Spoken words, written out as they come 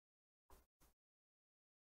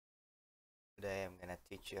Today I'm gonna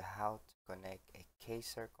teach you how to connect a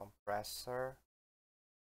Kaeser compressor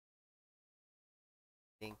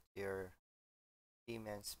linked to your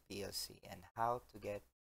Siemens PLC and how to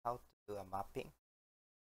do a mapping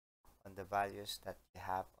on the values that you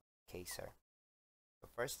have on Kaeser. The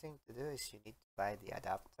first thing to do is you need to buy the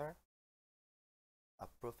adapter, a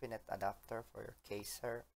Profinet adapter for your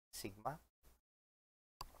Kaeser Sigma.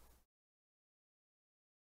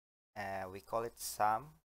 We call it SAM.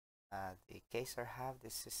 The Kaeser have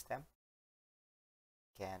this system,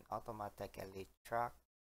 can automatically track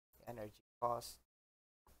the energy cost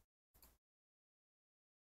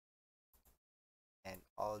and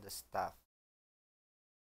all the stuff.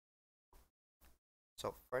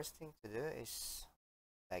 So first thing to do is,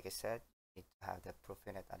 like I said, you need to have the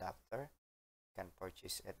Profinet adapter. You can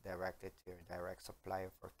purchase it directly to your direct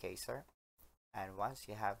supplier for Kaeser. And once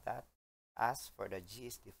you have that, ask for the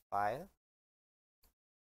GSD file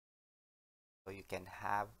so you can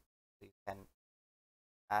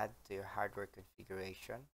add to your hardware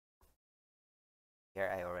configuration. Here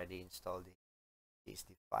I already installed the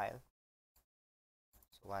GSD file.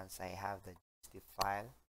 So once I have the GSD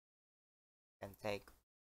file, I can take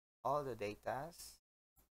all the datas.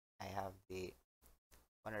 I have the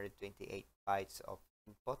 128 bytes of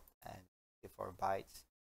input and 54 bytes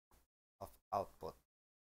of output.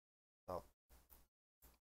 So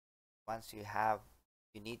once you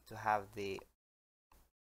need to have the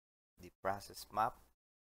process map,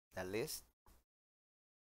 the list.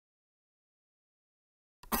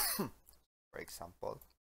 For example,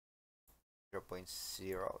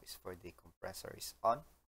 0.0 is for the compressor is on,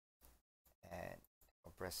 and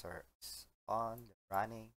compressor is on,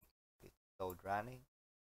 running, if it's load running,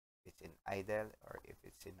 if it's in idle, or if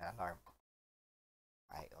it's in alarm.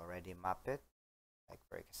 I already map it. Like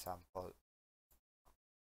for example,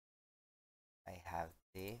 I have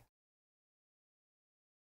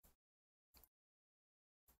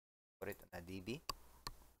put it on a DB.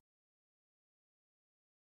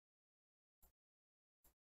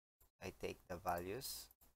 I take the values.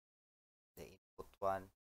 The input one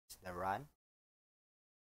is the run.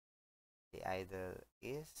 The idle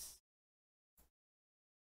is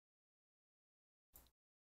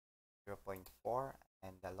 0.4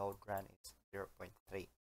 and the load run is 0.3.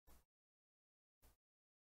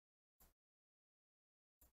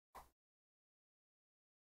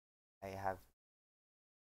 I have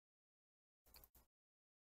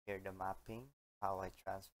here the mapping, how I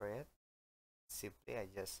transfer it. Simply I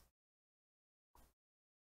just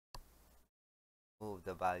move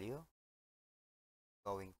the value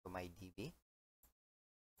going to my DB.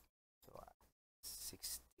 So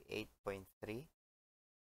 68.3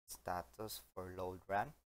 status for load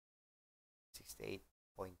run,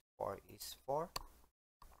 68.4 is for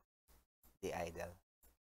the idle.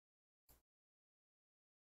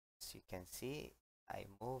 As you can see, I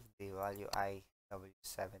moved the value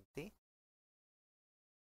IW70,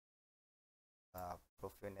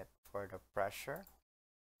 Profinet for the pressure.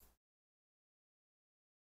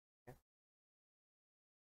 Okay.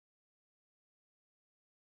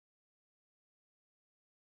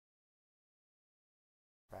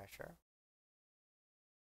 Pressure.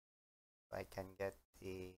 So I can get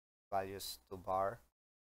the values to bar,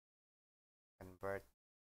 convert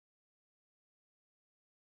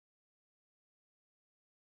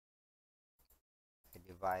I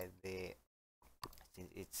divide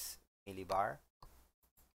since it's millibar, I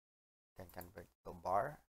can convert to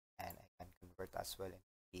bar, and I can convert as well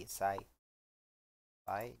in PSI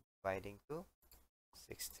by dividing to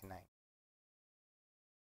 69.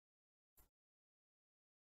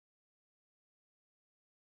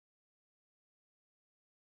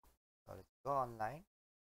 So let's go online.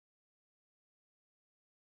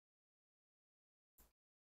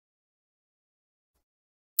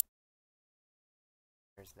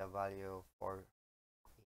 Here's the value for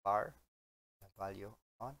bar, the value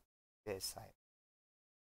on PSI.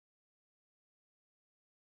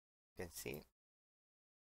 You can see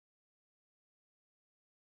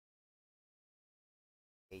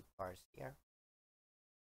 8 bars here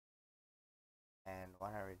and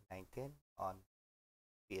 119 on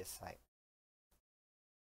PSI.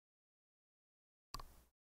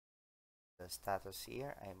 The status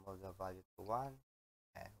here, I move the value to 1,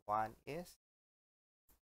 and 1 is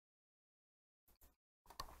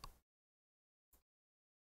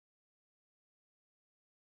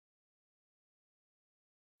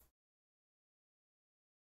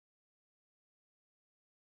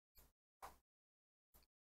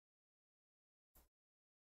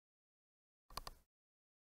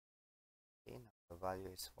the value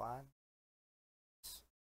is 1. It's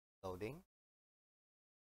loading.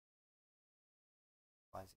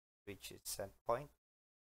 reach its set point,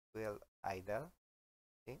 will idle.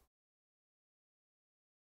 Okay.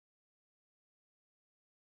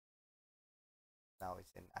 Now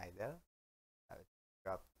it's in idle. Now it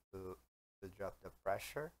will drop the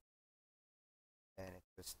pressure, and it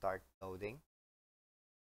will start loading.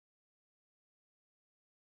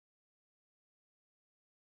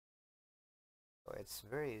 So it's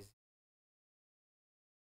very easy